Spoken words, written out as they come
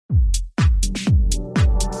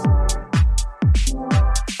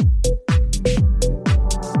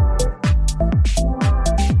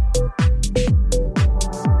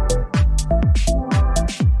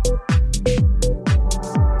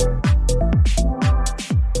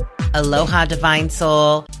Aloha, Divine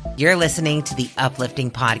Soul. You're listening to the Uplifting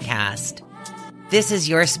Podcast. This is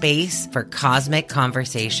your space for cosmic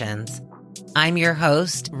conversations. I'm your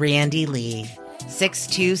host, Randy Lee,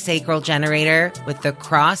 6'2" sacral generator with the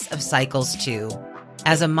Cross of Cycles 2.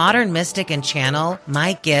 As a modern mystic and channel,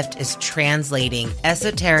 my gift is translating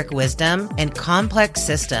esoteric wisdom and complex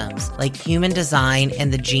systems like human design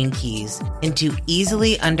and the gene keys into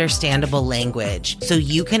easily understandable language so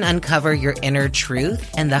you can uncover your inner truth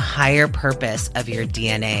and the higher purpose of your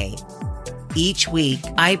DNA. Each week,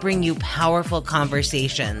 I bring you powerful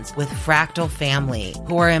conversations with Fractal family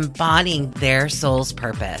who are embodying their soul's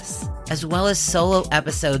purpose, as well as solo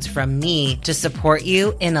episodes from me to support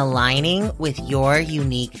you in aligning with your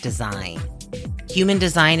unique design. Human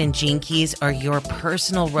design and gene keys are your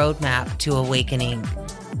personal roadmap to awakening.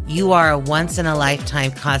 You are a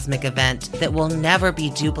once-in-a-lifetime cosmic event that will never be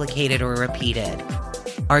duplicated or repeated.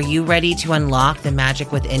 Are you ready to unlock the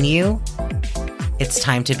magic within you? It's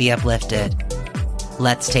time to be uplifted.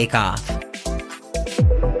 Let's take off.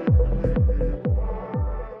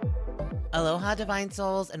 Aloha, Divine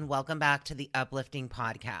Souls, and welcome back to the Uplifting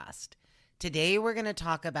Podcast. Today, we're going to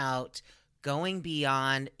talk about going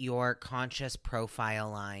beyond your conscious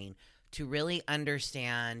profile line to really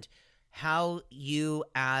understand how you,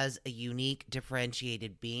 as a unique,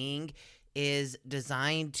 differentiated being, is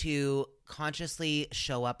designed to consciously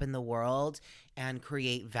show up in the world and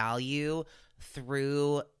create value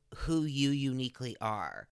through who you uniquely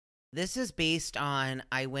are. This is based on,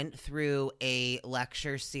 I went through a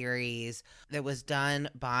lecture series that was done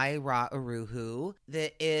by Ra Uru Hu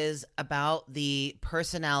that is about the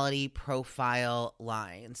personality profile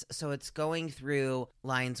lines. So it's going through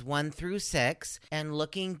lines 1 through 6 and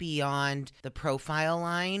looking beyond the profile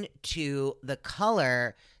line to the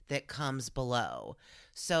color that comes below.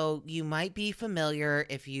 So you might be familiar,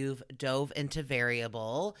 if you've dove into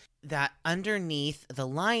variable, that underneath the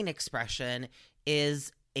line expression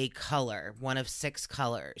is a color, one of 6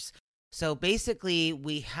 colors. So basically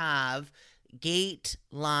we have gate,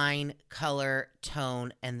 line, color,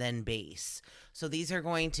 tone, and then base. So these are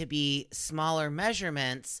going to be smaller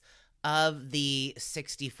measurements of the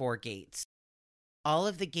 64 gates. All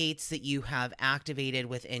of the gates that you have activated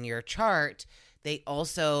within your chart, they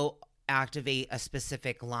also activate a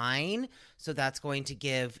specific line. So that's going to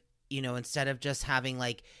give, instead of just having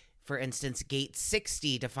for instance, gate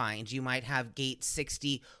 60 defined, you might have gate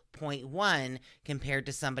 60.1 compared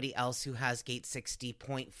to somebody else who has gate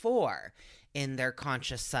 60.4 in their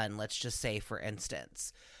conscious sun, let's just say, for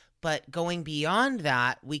instance. But going beyond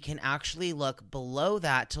that, we can actually look below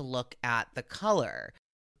that to look at the color.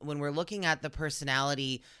 When we're looking at the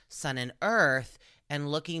personality, sun and earth, and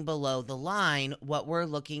looking below the line, what we're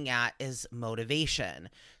looking at is motivation.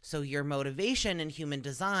 So your motivation in human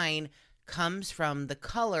design comes from the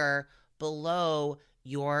color below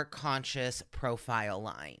your conscious profile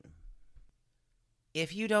line.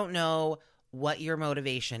 If you don't know what your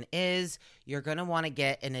motivation is, you're going to want to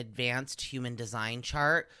get an advanced human design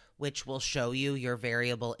chart, which will show you your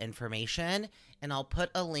variable information. And I'll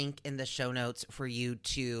put a link in the show notes for you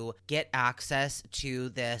to get access to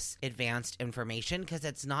this advanced information, because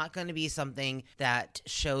it's not going to be something that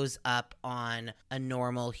shows up on a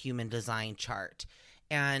normal human design chart.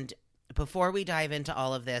 And before we dive into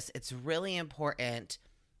all of this, it's really important,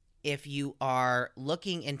 if you are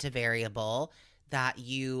looking into variable, that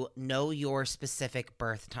you know your specific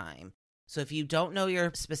birth time. So if you don't know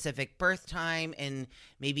your specific birth time and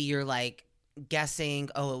maybe you're guessing,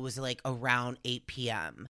 it was around 8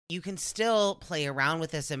 p.m., you can still play around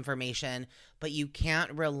with this information, but you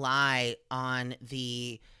can't rely on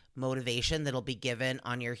the motivation that'll be given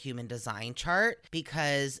on your human design chart,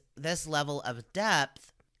 because this level of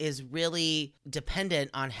depth is really dependent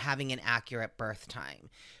on having an accurate birth time,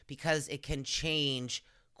 because it can change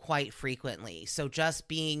quite frequently. So just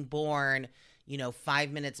being born,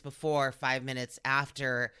 5 minutes before, 5 minutes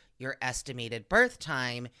after your estimated birth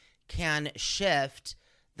time can shift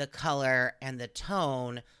the color and the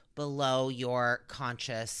tone below your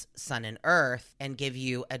conscious sun and earth and give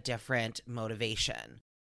you a different motivation.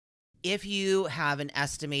 If you have an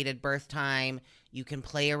estimated birth time, you can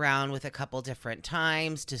play around with a couple different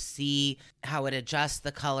times to see how it adjusts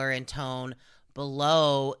the color and tone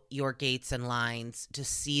below your gates and lines to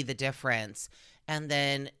see the difference, and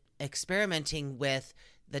then experimenting with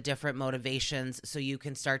the different motivations so you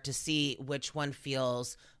can start to see which one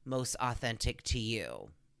feels most authentic to you.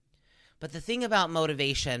 But the thing about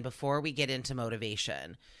motivation, before we get into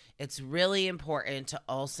motivation, it's really important to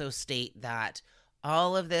also state that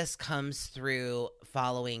all of this comes through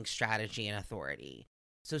following strategy and authority.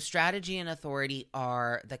 So strategy and authority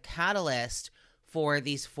are the catalyst for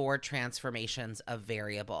these 4 transformations of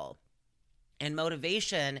variable. And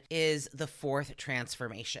motivation is the 4th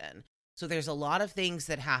transformation. So there's a lot of things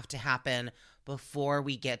that have to happen before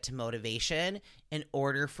we get to motivation in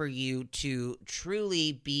order for you to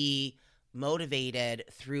truly be motivated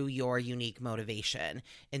through your unique motivation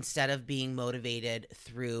instead of being motivated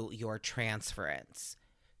through your transference.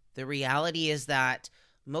 The reality is that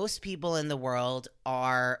most people in the world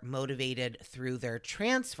are motivated through their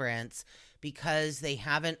transference because they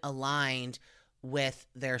haven't aligned with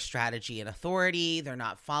their strategy and authority. They're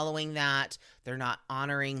not following that. They're not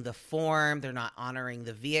honoring the form. They're not honoring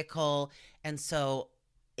the vehicle. And so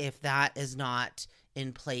if that is not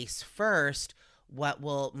in place first, what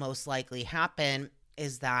will most likely happen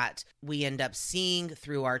is that we end up seeing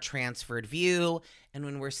through our transferred view. And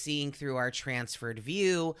when we're seeing through our transferred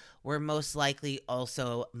view, we're most likely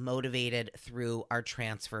also motivated through our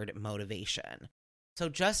transferred motivation. So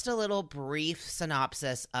just a little brief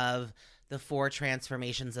synopsis of the 4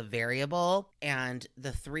 transformations of variable and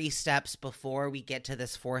the 3 steps before we get to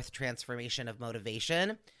this 4th transformation of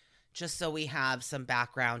motivation, just so we have some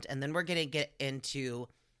background. And then we're going to get into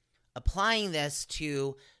applying this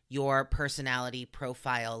to your personality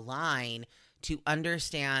profile line to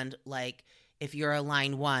understand, like, if you're a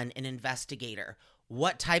line 1, an investigator,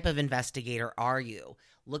 what type of investigator are you?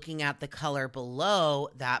 Looking at the color below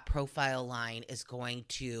that profile line is going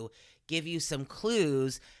to give you some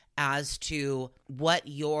clues as to what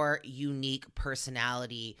your unique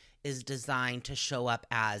personality is designed to show up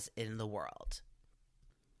as in the world.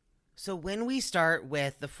 So when we start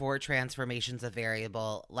with the 4 transformations of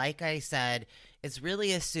variable, like I said, it's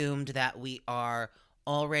really assumed that we are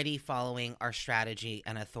already following our strategy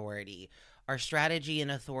and authority. Our strategy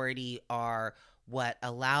and authority are what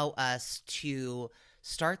allow us to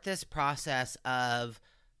start this process of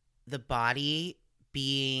the body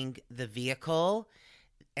being the vehicle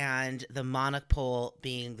and the monopole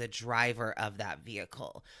being the driver of that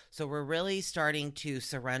vehicle. So we're really starting to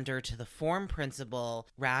surrender to the form principle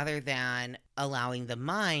rather than allowing the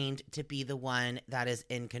mind to be the one that is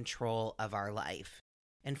in control of our life.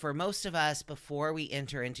 And for most of us, before we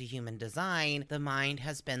enter into human design, the mind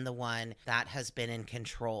has been the one that has been in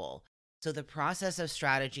control. So the process of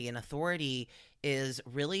strategy and authority is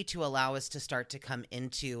really to allow us to start to come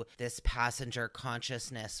into this passenger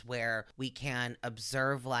consciousness where we can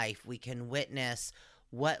observe life, we can witness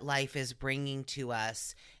what life is bringing to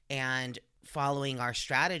us, and following our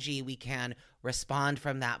strategy, we can respond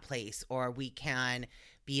from that place, or we can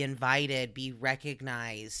be invited, be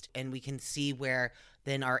recognized, and we can see where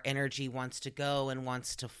then our energy wants to go and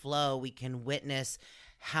wants to flow. We can witness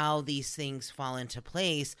how these things fall into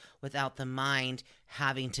place without the mind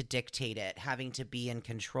having to dictate it, having to be in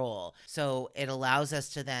control. So it allows us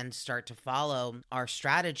to then start to follow our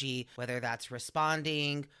strategy, whether that's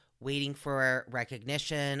responding, waiting for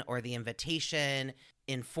recognition or the invitation,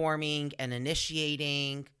 informing and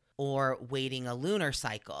initiating, or waiting a lunar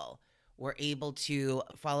cycle. We're able to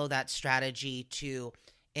follow that strategy to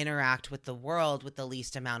interact with the world with the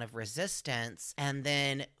least amount of resistance, and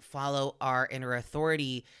then follow our inner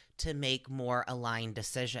authority to make more aligned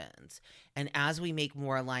decisions. And as we make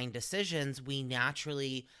more aligned decisions, we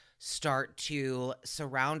naturally start to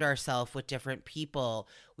surround ourselves with different people.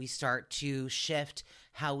 We start to shift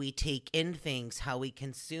how we take in things, how we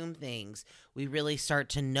consume things. We really start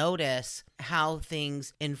to notice how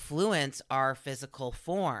things influence our physical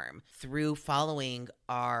form through following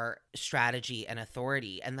our strategy and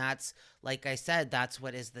authority. And that's, like I said, that's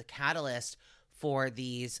what is the catalyst for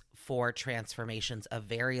these 4 transformations of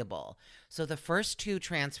variable. So the first 2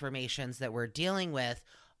 transformations that we're dealing with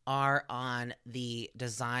are on the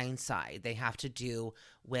design side. They have to do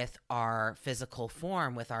with our physical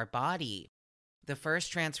form, with our body. The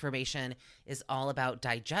first transformation is all about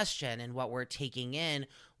digestion and what we're taking in,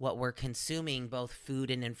 what we're consuming, both food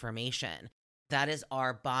and information. That is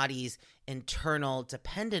our body's internal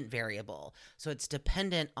dependent variable. So it's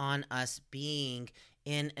dependent on us being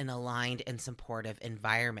in an aligned and supportive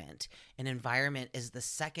environment. An environment is the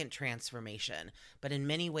second transformation, but in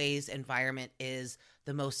many ways, environment is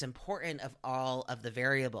the most important of all of the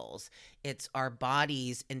variables. It's our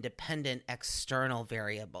body's independent external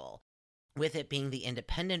variable. With it being the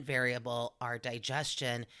independent variable, our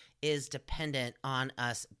digestion is dependent on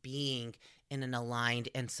us being in an aligned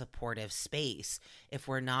and supportive space. If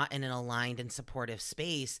we're not in an aligned and supportive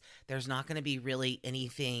space, there's not going to be really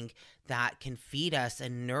anything that can feed us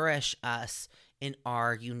and nourish us in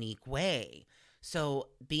our unique way. So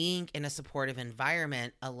being in a supportive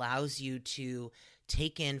environment allows you to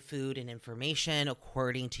take in food and information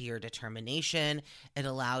according to your determination. It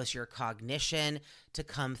allows your cognition to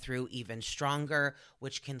come through even stronger,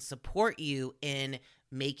 which can support you in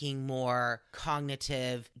making more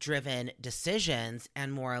cognitive driven decisions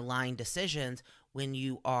and more aligned decisions when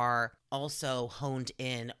you are also honed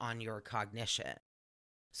in on your cognition.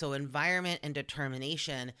 So environment and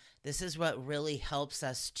determination, this is what really helps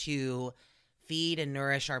us to feed and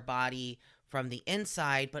nourish our body from the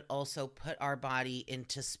inside, but also put our body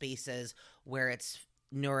into spaces where it's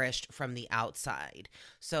nourished from the outside.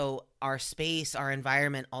 So our space, our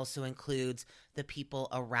environment also includes the people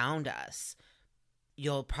around us.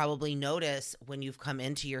 You'll probably notice when you've come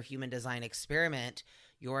into your human design experiment,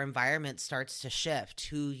 your environment starts to shift.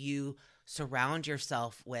 Who you surround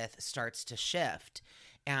yourself with starts to shift.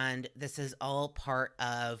 And this is all part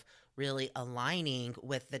of really aligning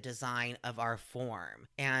with the design of our form.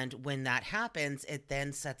 And when that happens, it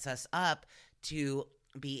then sets us up to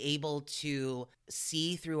be able to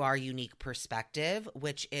see through our unique perspective,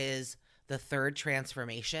 which is the third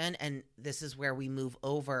transformation. And this is where we move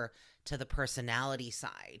over to the personality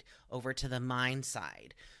side, over to the mind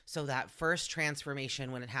side. So that first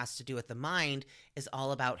transformation, when it has to do with the mind, is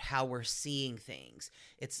all about how we're seeing things.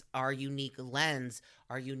 It's our unique lens,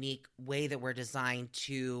 our unique way that we're designed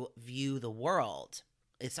to view the world.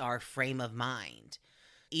 It's our frame of mind.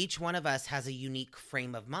 Each one of us has a unique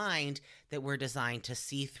frame of mind that we're designed to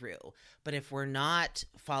see through. But if we're not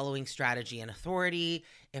following strategy and authority,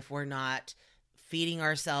 if we're not feeding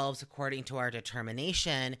ourselves according to our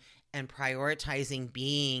determination and prioritizing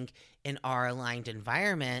being in our aligned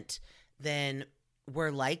environment, then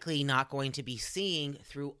we're likely not going to be seeing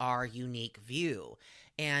through our unique view.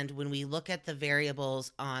 And when we look at the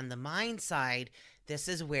variables on the mind side, this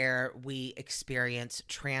is where we experience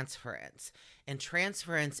transference. And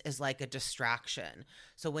transference is like a distraction.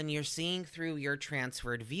 So when you're seeing through your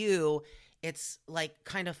transferred view, it's like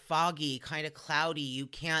kind of foggy, kind of cloudy. You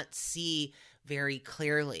can't see very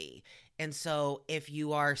clearly. And so if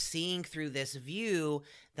you are seeing through this view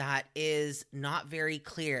that is not very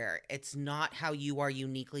clear, it's not how you are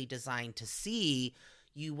uniquely designed to see,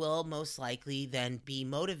 you will most likely then be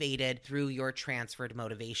motivated through your transferred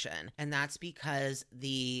motivation. And that's because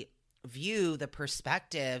the view, the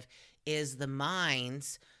perspective, is the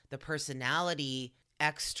mind's, the personality,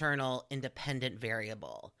 external independent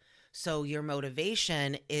variable. So your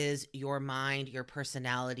motivation is your mind, your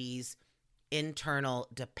personality's internal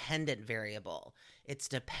dependent variable. It's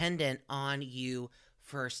dependent on you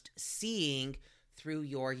first seeing through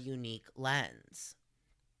your unique lens.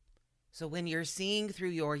 So when you're seeing through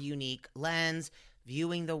your unique lens,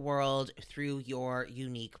 viewing the world through your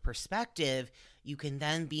unique perspective, you can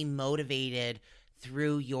then be motivated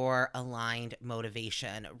through your aligned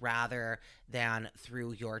motivation rather than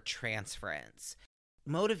through your transference.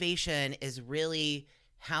 Motivation is really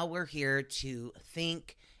how we're here to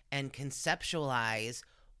think and conceptualize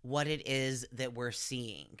what it is that we're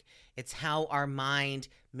seeing. It's how our mind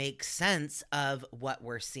makes sense of what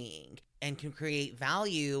we're seeing and can create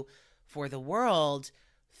value for the world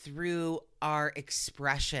through our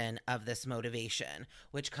expression of this motivation,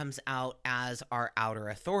 which comes out as our outer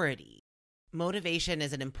authority. Motivation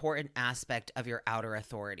is an important aspect of your outer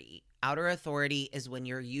authority. Outer authority is when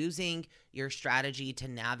you're using your strategy to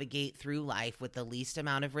navigate through life with the least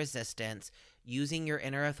amount of resistance, using your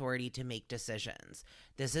inner authority to make decisions.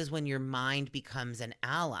 This is when your mind becomes an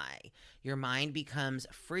ally. Your mind becomes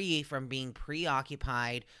free from being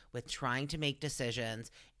preoccupied with trying to make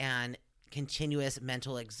decisions and continuous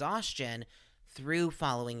mental exhaustion through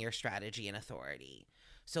following your strategy and authority.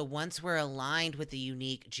 So once we're aligned with the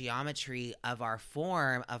unique geometry of our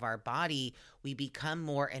form, of our body, we become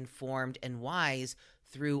more informed and wise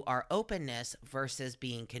through our openness versus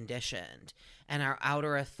being conditioned. And our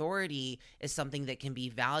outer authority is something that can be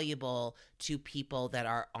valuable to people that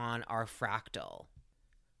are on our fractal.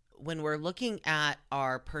 When we're looking at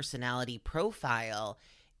our personality profile,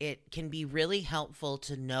 it can be really helpful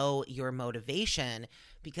to know your motivation,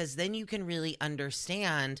 because then you can really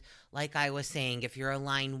understand, like I was saying, if you're a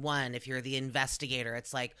line 1, if you're the investigator,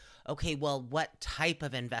 it's like, okay, well, what type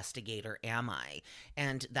of investigator am I?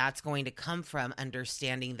 And that's going to come from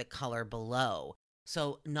understanding the color below.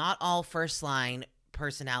 So not all first line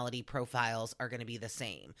personality profiles are going to be the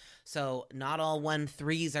same. So not all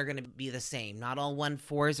 1-3s are going to be the same. Not all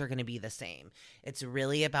 1-4s are going to be the same. It's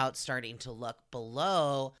really about starting to look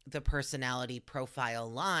below the personality profile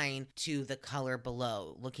line to the color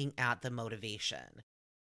below, looking at the motivation.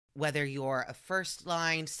 Whether you're a first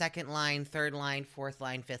line, second line, third line, fourth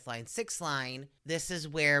line, fifth line, sixth line, this is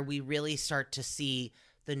where we really start to see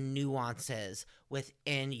the nuances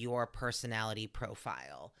within your personality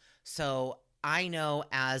profile. So I know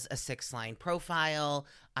as a 6-line profile,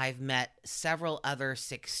 I've met several other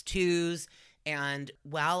 6-2s, and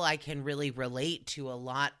while I can really relate to a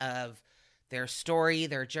lot of their story,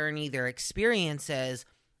 their journey, their experiences,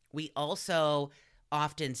 we also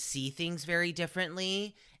often see things very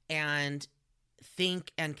differently and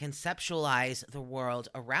think and conceptualize the world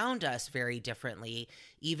around us very differently,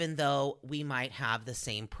 even though we might have the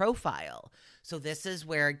same profile. So this is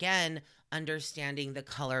where, again, understanding the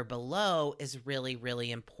color below is really,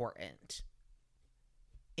 really important.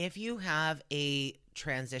 If you have a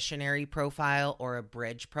transitionary profile or a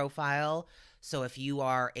bridge profile, so if you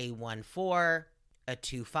are a 1-4, a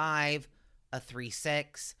 2-5, a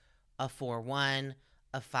 3-6, a 4-1,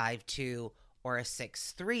 a 5-2, or a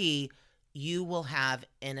 6-3, you will have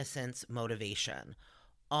innocence motivation.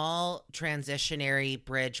 All transitionary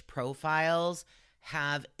bridge profiles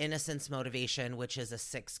have innocence motivation, which is a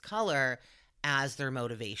 6 color, as their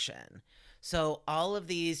motivation. So all of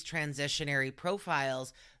these transitionary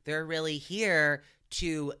profiles, they're really here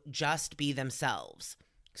to just be themselves.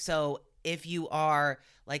 So if you are,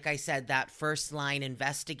 like I said, that first line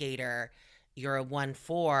investigator, you're a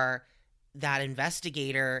 1-4, that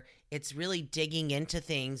investigator, it's really digging into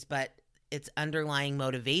things, but its underlying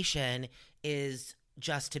motivation is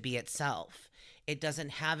just to be itself. It doesn't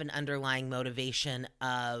have an underlying motivation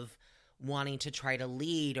of wanting to try to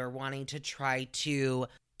lead or wanting to try to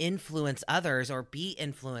influence others or be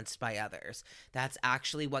influenced by others. That's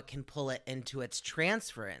actually what can pull it into its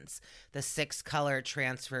transference. The 6 color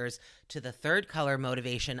transfers to the 3rd color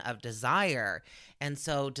motivation of desire. And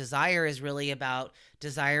so desire is really about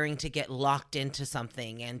desiring to get locked into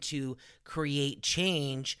something and to create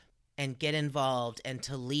change and get involved and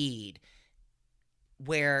to lead.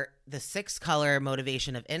 Where the 6 color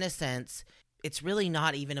motivation of innocence, it's really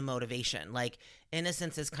not even a motivation. Like,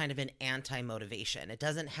 innocence is kind of an anti-motivation. It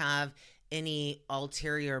doesn't have any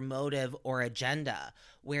ulterior motive or agenda,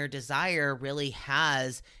 where desire really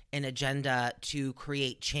has an agenda to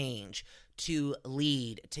create change, to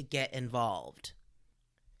lead, to get involved.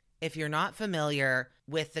 If you're not familiar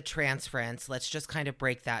with the transference, let's just kind of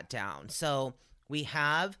break that down. So we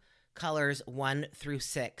have colors 1 through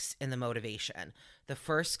 6 in the motivation. The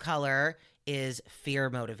first color is fear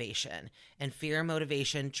motivation, and fear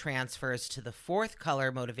motivation transfers to the 4th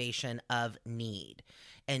color motivation of need.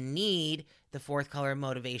 And need, the 4th color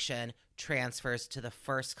motivation, transfers to the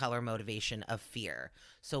 1st color motivation of fear.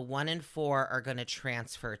 So 1 and 4 are going to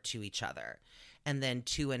transfer to each other. And then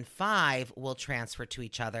 2 and 5 will transfer to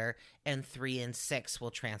each other, and 3 and 6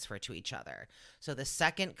 will transfer to each other. So the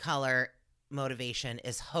 2nd color motivation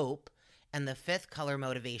is hope, and the 5th color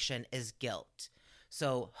motivation is guilt.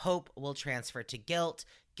 So hope will transfer to guilt,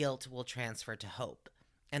 guilt will transfer to hope.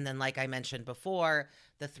 And then, like I mentioned before,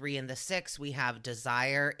 the 3 and the 6, we have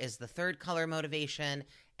desire is the 3rd color motivation,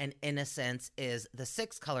 and innocence is the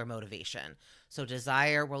 6th color motivation. So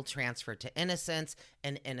desire will transfer to innocence,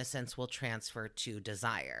 and innocence will transfer to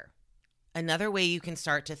desire. Another way you can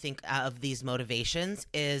start to think of these motivations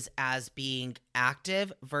is as being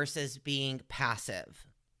active versus being passive.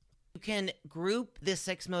 You can group the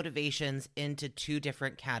 6 motivations into 2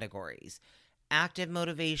 different categories: active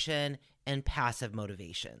motivation and passive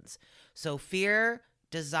motivations. So fear,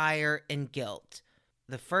 desire, and guilt,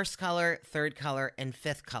 the 1st color, 3rd color, and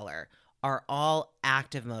 5th color, are all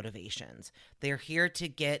active motivations. They're here to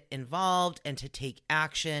get involved and to take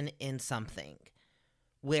action in something.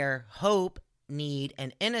 Where hope, need,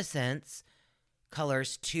 and innocence,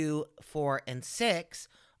 colors 2, 4, and 6,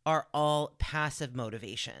 are all passive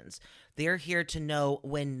motivations. They're here to know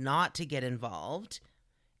when not to get involved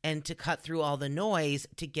and to cut through all the noise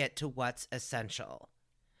to get to what's essential.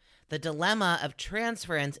 The dilemma of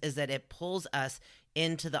transference is that it pulls us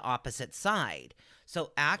into the opposite side.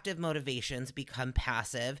 So active motivations become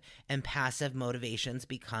passive and passive motivations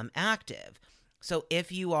become active. So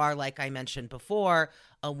if you are, like I mentioned before,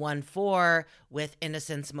 a 1-4 with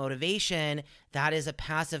innocence motivation, that is a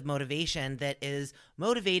passive motivation that is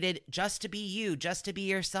motivated just to be you, just to be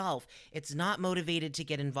yourself. It's not motivated to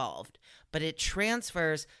get involved, but it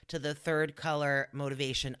transfers to the 3rd color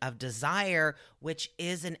motivation of desire, which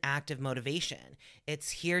is an active motivation. It's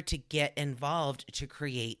here to get involved, to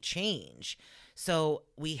create change. So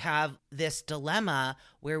we have this dilemma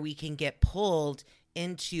where we can get pulled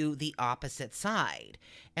into the opposite side.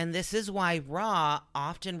 And this is why Ra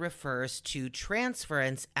often refers to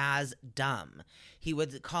transference as dumb. He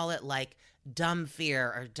would call it like dumb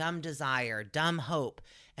fear or dumb desire, dumb hope.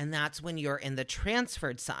 And that's when you're in the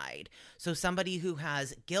transferred side. So somebody who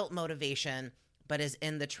has guilt motivation But as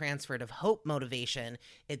in the transferred of hope motivation,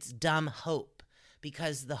 it's dumb hope,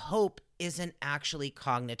 because the hope isn't actually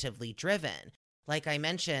cognitively driven. Like I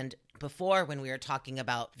mentioned before when we were talking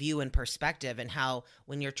about view and perspective, and how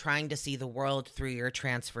when you're trying to see the world through your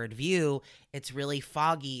transferred view, it's really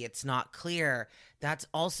foggy, it's not clear. That's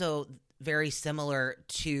also very similar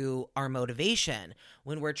to our motivation.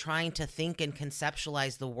 When we're trying to think and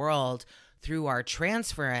conceptualize the world through our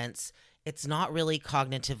transference, it's not really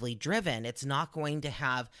cognitively driven. It's not going to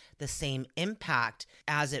have the same impact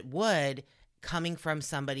as it would coming from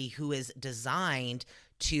somebody who is designed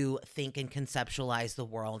to think and conceptualize the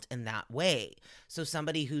world in that way. So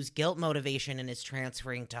somebody whose guilt motivation and is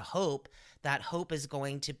transferring to hope, that hope is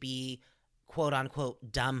going to be quote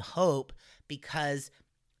unquote dumb hope, because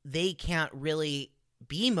they can't really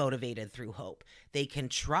be motivated through hope. They can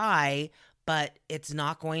try, but it's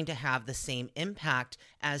not going to have the same impact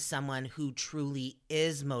as someone who truly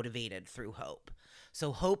is motivated through hope.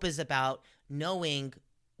 So hope is about knowing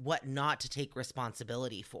what not to take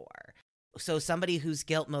responsibility for. So somebody who's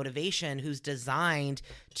guilt motivation, who's designed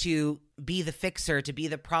to be the fixer, to be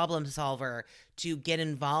the problem solver, to get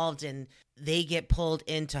involved, and they get pulled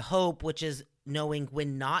into hope, which is knowing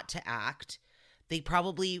when not to act. They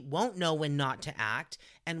probably won't know when not to act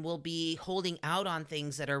and will be holding out on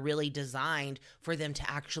things that are really designed for them to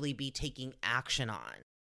actually be taking action on.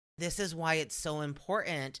 This is why it's so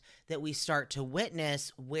important that we start to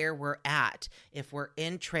witness where we're at, if we're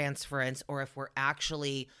in transference or if we're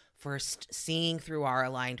actually first seeing through our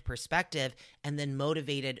aligned perspective and then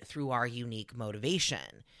motivated through our unique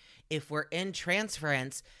motivation. If we're in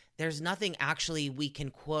transference, there's nothing actually we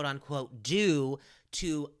can quote unquote do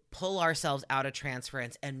to pull ourselves out of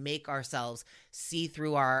transference and make ourselves see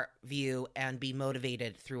through our view and be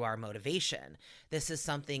motivated through our motivation. This is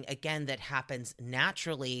something, again, that happens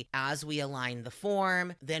naturally as we align the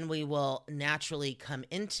form. Then we will naturally come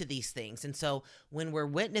into these things. And so when we're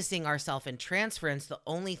witnessing ourselves in transference, the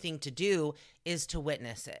only thing to do is to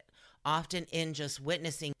witness it. Often in just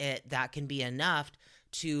witnessing it, that can be enough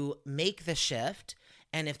to make the shift.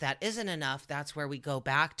 And if that isn't enough, that's where we go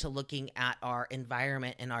back to looking at our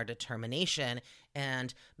environment and our determination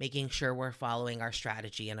and making sure we're following our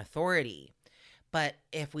strategy and authority. But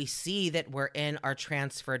if we see that we're in our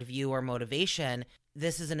transferred view or motivation,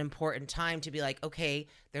 this is an important time to be like, okay,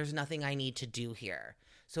 there's nothing I need to do here.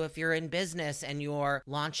 So if you're in business and you're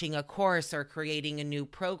launching a course or creating a new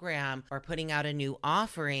program or putting out a new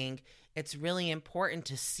offering, it's really important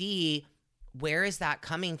to see, where is that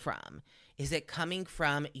coming from? Is it coming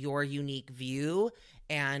from your unique view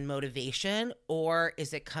and motivation, or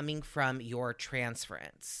is it coming from your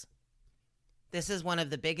transference? This is one of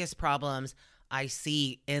the biggest problems I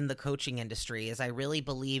see in the coaching industry, is I really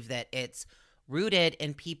believe that it's rooted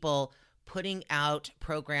in people putting out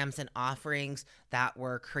programs and offerings that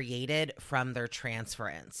were created from their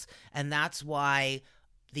transference. And that's why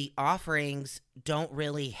the offerings don't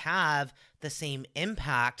really have the same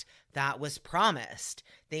impact that was promised.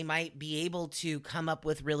 They might be able to come up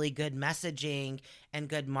with really good messaging and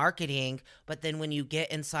good marketing, but then when you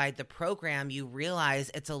get inside the program, you realize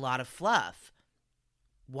it's a lot of fluff.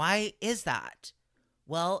 Why is that?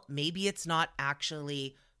 Well, maybe it's not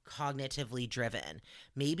actually cognitively driven.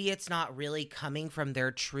 Maybe it's not really coming from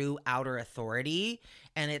their true outer authority,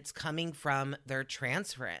 and it's coming from their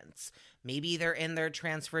transference. Maybe they're in their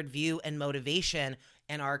transferred view and motivation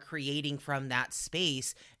and are creating from that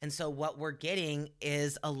space. And so what we're getting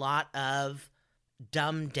is a lot of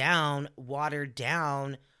dumbed down, watered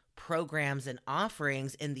down programs and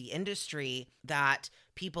offerings in the industry that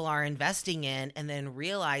people are investing in and then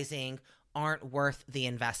realizing aren't worth the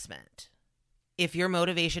investment. If your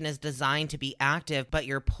motivation is designed to be active, but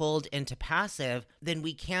you're pulled into passive, then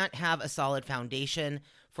we can't have a solid foundation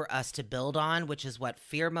for us to build on, which is what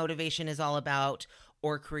fear motivation is all about,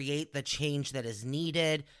 or create the change that is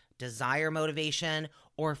needed, desire motivation,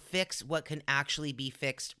 or fix what can actually be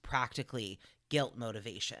fixed practically, guilt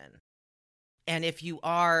motivation. And if you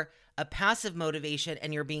are a passive motivation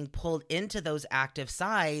and you're being pulled into those active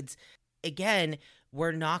sides, again,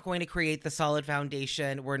 we're not going to create the solid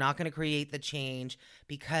foundation. We're not going to create the change,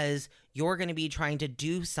 because you're going to be trying to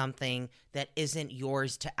do something that isn't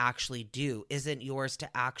yours to actually do, isn't yours to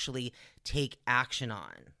actually take action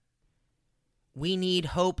on. We need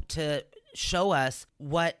hope to show us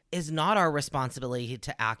what is not our responsibility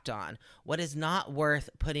to act on, what is not worth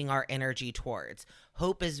putting our energy towards.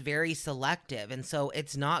 Hope is very selective, and so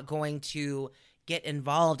it's not going to get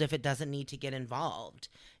involved if it doesn't need to get involved.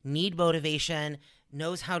 Need motivation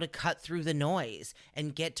knows how to cut through the noise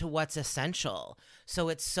and get to what's essential. So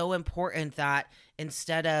it's so important that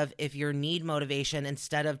instead of, if you need motivation,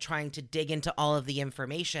 instead of trying to dig into all of the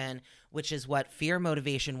information, which is what fear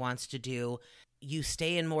motivation wants to do, you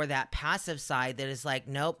stay in more that passive side that is like,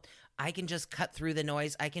 nope, I can just cut through the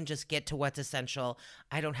noise. I can just get to what's essential.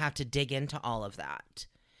 I don't have to dig into all of that.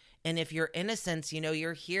 And if you're innocence,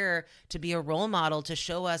 you're here to be a role model to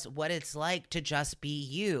show us what it's like to just be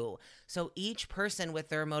you. So each person with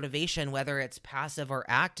their motivation, whether it's passive or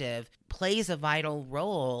active, plays a vital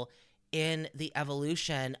role in the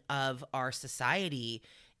evolution of our society.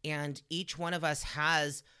 And each one of us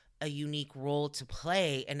has a unique role to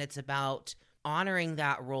play. And it's about honoring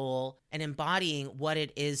that role and embodying what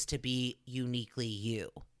it is to be uniquely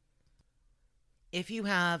you. If you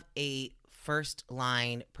have a first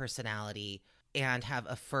line personality and have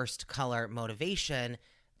a first color motivation,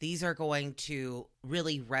 these are going to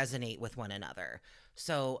really resonate with one another.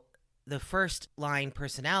 So the first line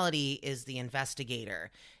personality is the investigator.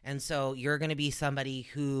 And so you're going to be somebody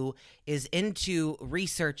who is into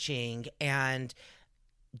researching and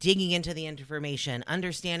digging into the information,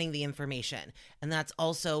 understanding the information. And that's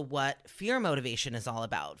also what fear motivation is all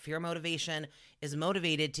about. Fear motivation is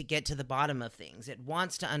motivated to get to the bottom of things. It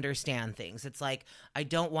wants to understand things. It's like, I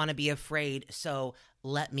don't want to be afraid, so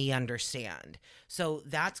let me understand. So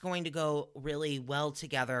that's going to go really well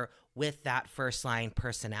together with that first line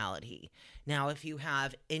personality. Now, if you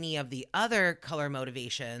have any of the other color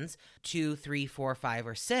motivations, 2, 3, 4, 5,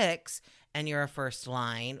 or 6, and you're a first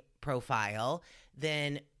line profile,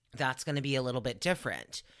 then that's going to be a little bit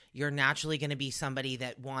different. You're naturally going to be somebody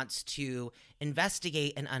that wants to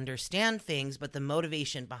investigate and understand things, but the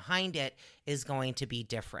motivation behind it is going to be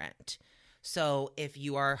different. So if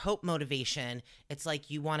you are hope motivation, it's like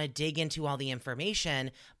you want to dig into all the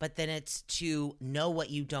information, but then it's to know what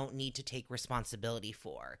you don't need to take responsibility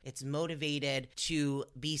for. It's motivated to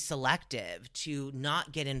be selective, to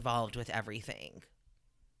not get involved with everything.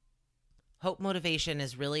 Hope motivation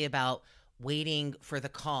is really about waiting for the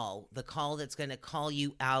call that's going to call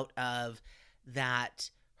you out of that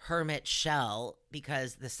hermit shell,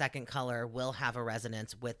 because the second color will have a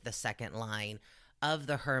resonance with the second line of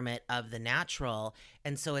the hermit, of the natural.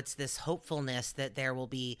 And so it's this hopefulness that there will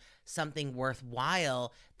be something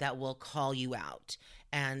worthwhile that will call you out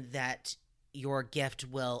and that your gift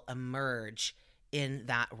will emerge in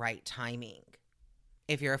that right timing.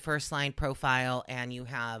 If you're a first line profile and you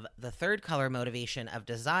have the third color motivation of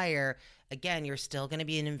desire, again, you're still going to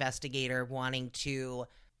be an investigator wanting to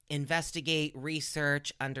investigate,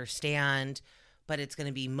 research, understand, but it's going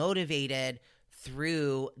to be motivated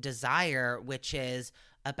through desire, which is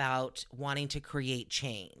about wanting to create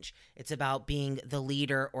change. It's about being the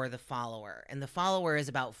leader or the follower. And the follower is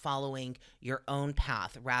about following your own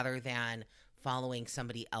path rather than following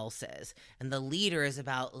somebody else's. And the leader is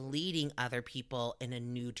about leading other people in a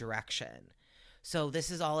new direction. So this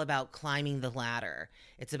is all about climbing the ladder.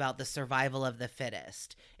 It's about the survival of the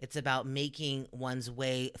fittest. It's about making one's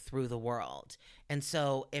way through the world. And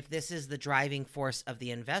so if this is the driving force of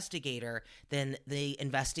the investigator, then the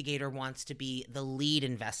investigator wants to be the lead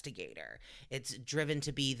investigator. It's driven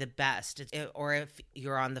to be the best. Or if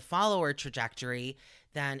you're on the follower trajectory,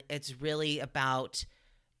 then it's really about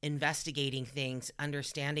investigating things,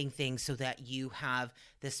 understanding things so that you have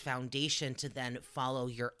this foundation to then follow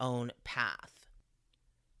your own path.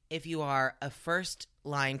 If you are a first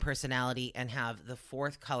line personality and have the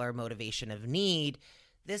fourth color motivation of need,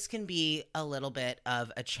 this can be a little bit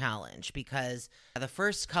of a challenge because the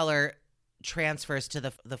first color transfers to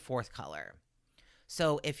the fourth color.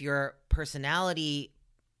 So if your personality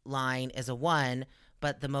line is a 1,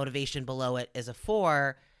 but the motivation below it is a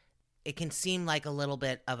 4, it can seem like a little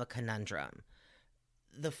bit of a conundrum.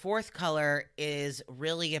 The fourth color is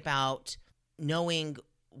really about knowing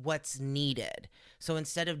what's needed. So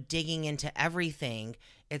instead of digging into everything,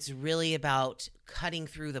 it's really about cutting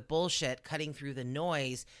through the bullshit, cutting through the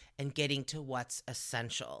noise, and getting to what's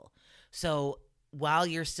essential. So while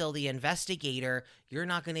you're still the investigator, you're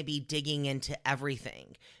not going to be digging into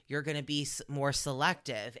everything. You're going to be more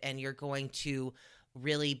selective, and you're going to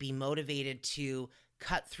really be motivated to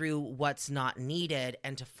cut through what's not needed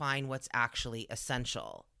and to find what's actually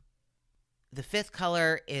essential. The fifth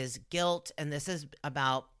color is guilt, and this is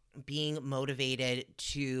about being motivated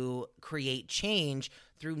to create change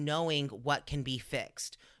through knowing what can be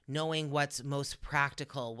fixed, knowing what's most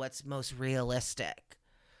practical, what's most realistic.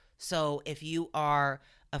 So if you are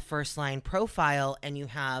a first line profile and you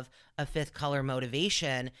have a fifth color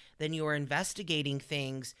motivation, then you are investigating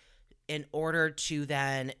things in order to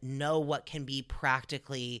then know what can be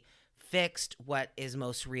practically fixed, what is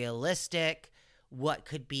most realistic, what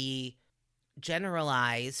could be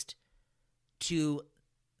generalized to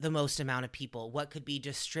the most amount of people, what could be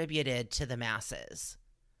distributed to the masses.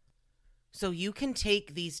 So you can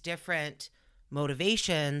take these different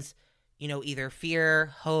motivations, either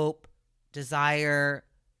fear, hope, desire,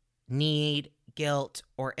 need, guilt,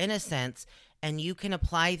 or innocence, and you can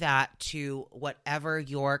apply that to whatever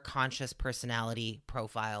your conscious personality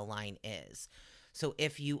profile line is. So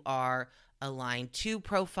if you are a line 2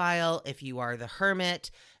 profile, if you are the hermit,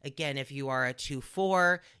 again, if you are a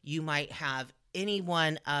 2-4, you might have any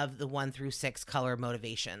one of the 1 through 6 color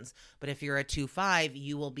motivations. But if you're a 2-5,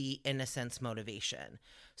 you will be innocence motivation.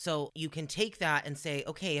 So you can take that and say,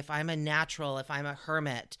 okay, if I'm a natural, if I'm a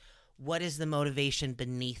hermit, what is the motivation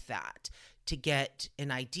beneath that, to get an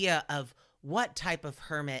idea of what type of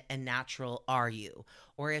hermit and natural are you?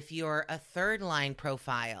 Or if you're a 3rd line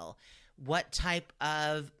profile, what type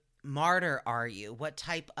of martyr are you? What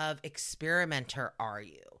type of experimenter are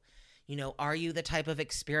you? Are you the type of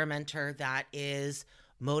experimenter that is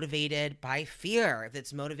motivated by fear,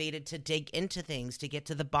 that's motivated to dig into things, to get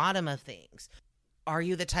to the bottom of things? Are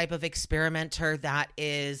you the type of experimenter that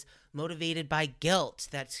is motivated by guilt,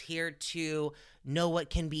 that's here to know what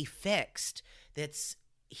can be fixed, that's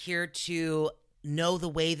here to know the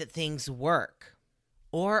way that things work?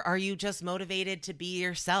 Or are you just motivated to be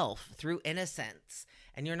yourself through innocence,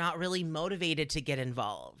 and you're not really motivated to get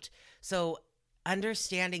involved? So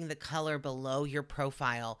understanding the color below your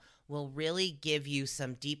profile will really give you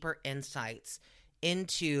some deeper insights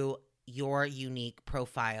into your unique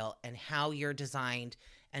profile and how you're designed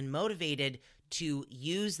and motivated to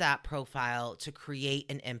use that profile to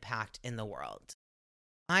create an impact in the world.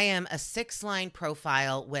 I am a 6-line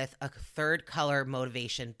profile with a 3rd color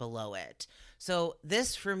motivation below it. So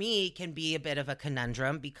this for me can be a bit of a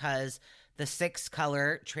conundrum because the 6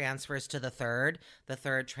 color transfers to the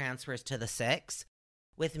 3rd transfers to the 6.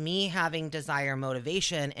 With me having desire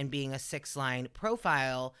motivation and being a 6-line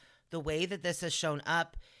profile, the way that this has shown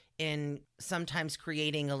up in sometimes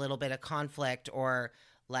creating a little bit of conflict or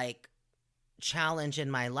like challenge in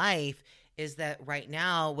my life is that right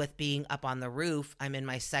now, with being up on the roof, I'm in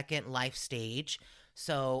my 2nd life stage.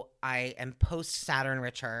 So I am post Saturn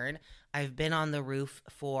return. I've been on the roof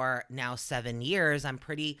for now 7 years. I'm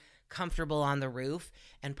pretty comfortable on the roof.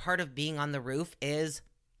 And part of being on the roof is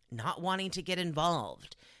not wanting to get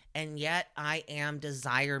involved. And yet I am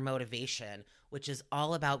desire motivation, which is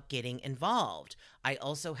all about getting involved. I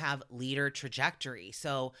also have leader trajectory.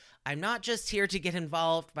 So I'm not just here to get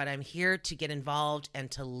involved, but I'm here to get involved and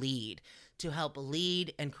to lead, to help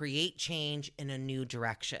lead and create change in a new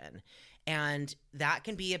direction. And that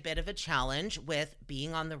can be a bit of a challenge with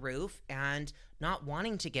being on the roof and not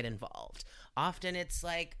wanting to get involved. Often it's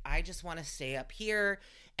like, I just want to stay up here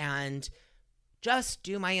and just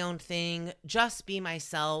do my own thing, just be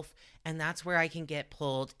myself. And that's where I can get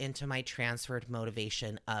pulled into my transferred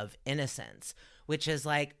motivation of innocence, which is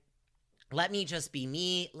like, let me just be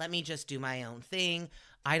me. Let me just do my own thing.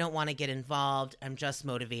 I don't want to get involved. I'm just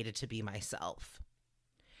motivated to be myself.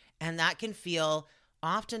 And that can feel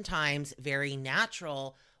oftentimes very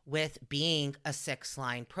natural with being a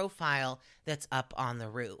 6-line profile that's up on the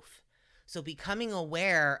roof. So becoming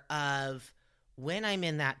aware of when I'm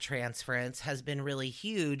in that transference has been really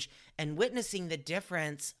huge, and witnessing the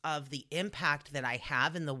difference of the impact that I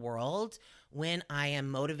have in the world when I am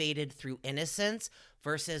motivated through innocence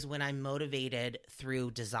versus when I'm motivated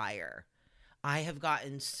through desire. I have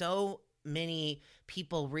gotten so many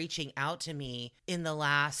people reaching out to me in the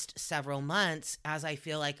last several months as I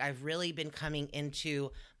feel like I've really been coming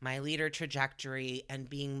into my leader trajectory and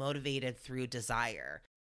being motivated through desire.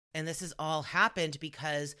 And this has all happened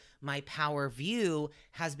because my power view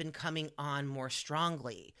has been coming on more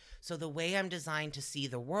strongly. So the way I'm designed to see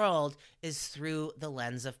the world is through the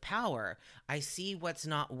lens of power. I see what's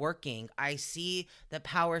not working. I see the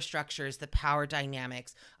power structures, the power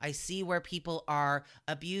dynamics. I see where people are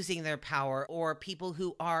abusing their power or people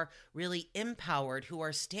who are really empowered, who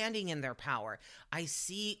are standing in their power. I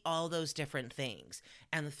see all those different things.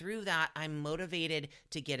 And through that, I'm motivated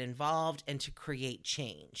to get involved and to create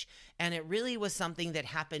change. And it really was something that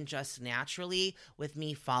happened just naturally with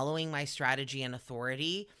me following my strategy and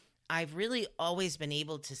authority. I've really always been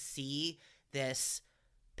able to see this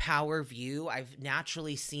power view. I've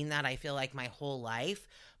naturally seen that, I feel like, my whole life.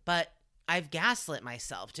 But I've gaslit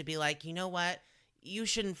myself to be like, you know what? You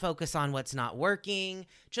shouldn't focus on what's not working.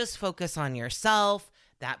 Just focus on yourself.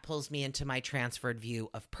 That pulls me into my transferred view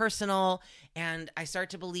of personal, and I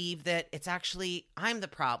start to believe that it's actually I'm the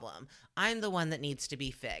problem. I'm the one that needs to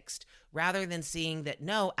be fixed, rather than seeing that,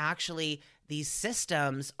 no, actually, these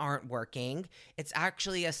systems aren't working. It's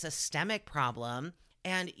actually a systemic problem,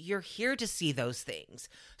 and you're here to see those things.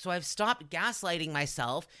 So I've stopped gaslighting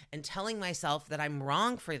myself and telling myself that I'm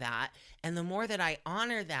wrong for that, and the more that I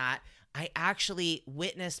honor that, I actually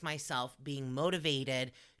witness myself being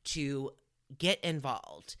motivated to get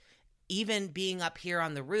involved. Even being up here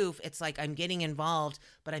on the roof, it's like I'm getting involved,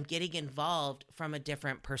 but I'm getting involved from a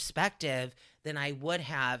different perspective than I would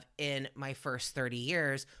have in my first 30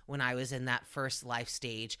 years when I was in that first life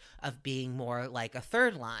stage of being more like a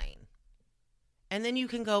third line. And then you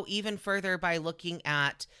can go even further by looking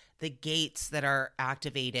at the gates that are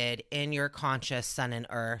activated in your conscious sun and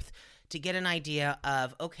earth to get an idea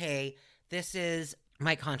of, okay, this is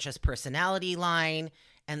my conscious personality line,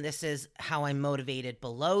 and this is how I'm motivated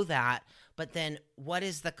below that. But then what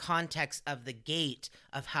is the context of the gate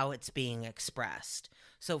of how it's being expressed?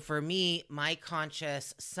 So for me, my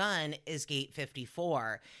conscious sun is gate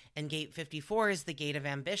 54, and gate 54 is the gate of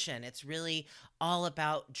ambition. It's really all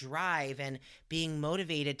about drive and being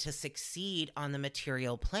motivated to succeed on the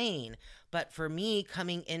material plane. But for me,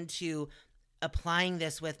 coming into applying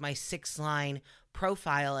this with my 6-line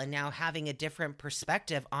profile and now having a different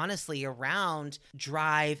perspective, honestly, around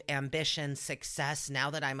drive, ambition, success,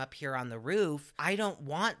 now that I'm up here on the roof, I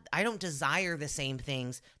don't desire the same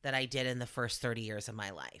things that I did in the first 30 years of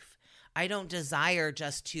my life. I don't desire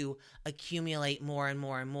just to accumulate more and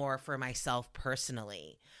more and more for myself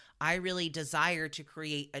personally. I really desire to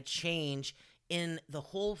create a change in the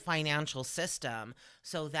whole financial system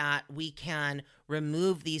so that we can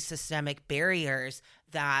remove these systemic barriers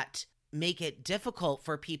that make it difficult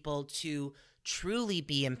for people to truly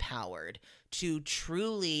be empowered, to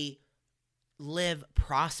truly live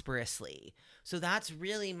prosperously. So that's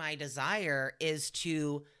really my desire, is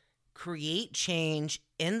to create change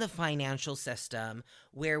in the financial system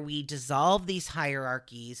where we dissolve these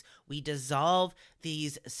hierarchies, we dissolve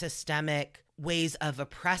these systemic ways of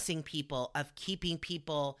oppressing people, of keeping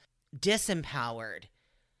people disempowered,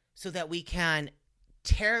 so that we can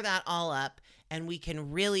tear that all up and we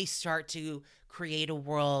can really start to create a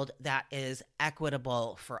world that is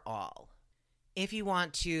equitable for all. If you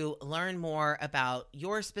want to learn more about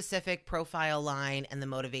your specific profile line and the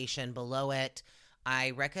motivation below it,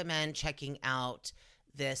 I recommend checking out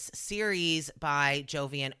this series by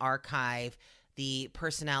Jovian Archive, the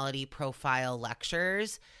Personality Profile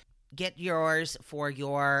Lectures. Get yours for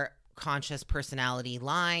your conscious personality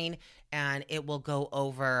line, and it will go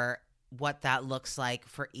over what that looks like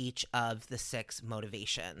for each of the 6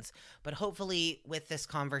 motivations. But hopefully with this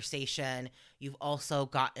conversation, you've also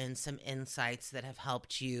gotten some insights that have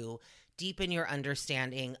helped you deepen your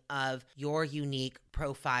understanding of your unique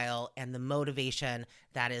profile and the motivation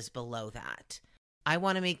that is below that. I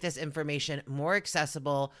want to make this information more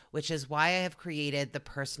accessible, which is why I have created the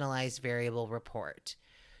Personalized Variable Report.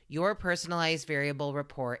 Your Personalized Variable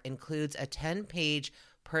Report includes a 10-page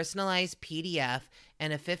personalized PDF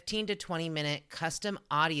and a 15 to 20 minute custom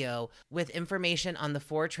audio with information on the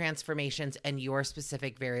 4 transformations and your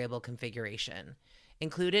specific variable configuration.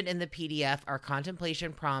 Included in the PDF are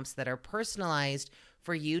contemplation prompts that are personalized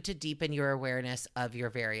for you to deepen your awareness of your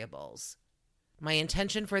variables. My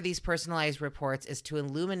intention for these personalized reports is to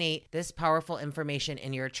illuminate this powerful information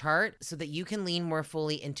in your chart so that you can lean more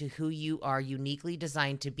fully into who you are uniquely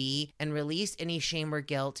designed to be and release any shame or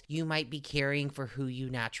guilt you might be carrying for who you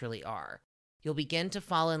naturally are. You'll begin to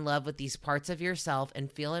fall in love with these parts of yourself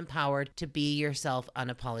and feel empowered to be yourself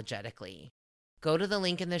unapologetically. Go to the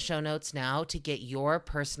link in the show notes now to get your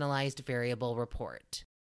personalized variable report.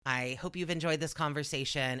 I hope you've enjoyed this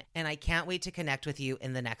conversation, and I can't wait to connect with you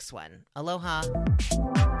in the next one. Aloha.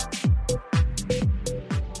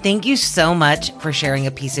 Thank you so much for sharing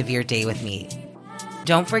a piece of your day with me.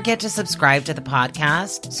 Don't forget to subscribe to the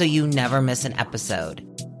podcast so you never miss an episode.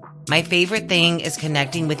 My favorite thing is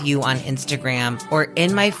connecting with you on Instagram or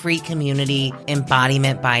in my free community,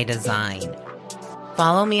 Embodiment by Design.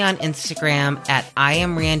 Follow me on Instagram at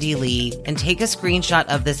IamRandyLee and take a screenshot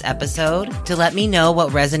of this episode to let me know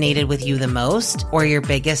what resonated with you the most or your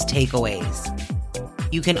biggest takeaways.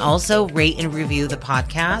 You can also rate and review the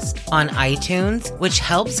podcast on iTunes, which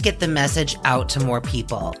helps get the message out to more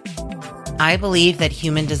people. I believe that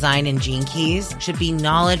human design and gene keys should be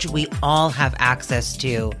knowledge we all have access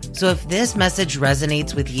to. So if this message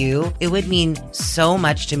resonates with you, it would mean so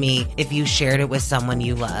much to me if you shared it with someone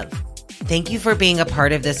you love. Thank you for being a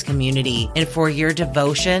part of this community and for your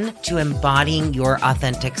devotion to embodying your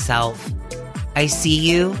authentic self. I see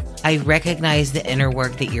you. I recognize the inner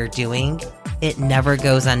work that you're doing. It never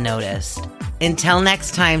goes unnoticed. Until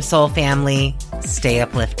next time, Soul Family, stay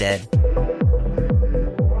uplifted.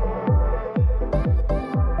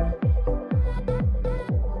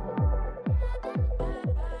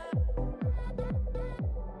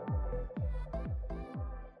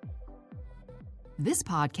 This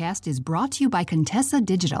podcast is brought to you by Contessa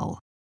Digital.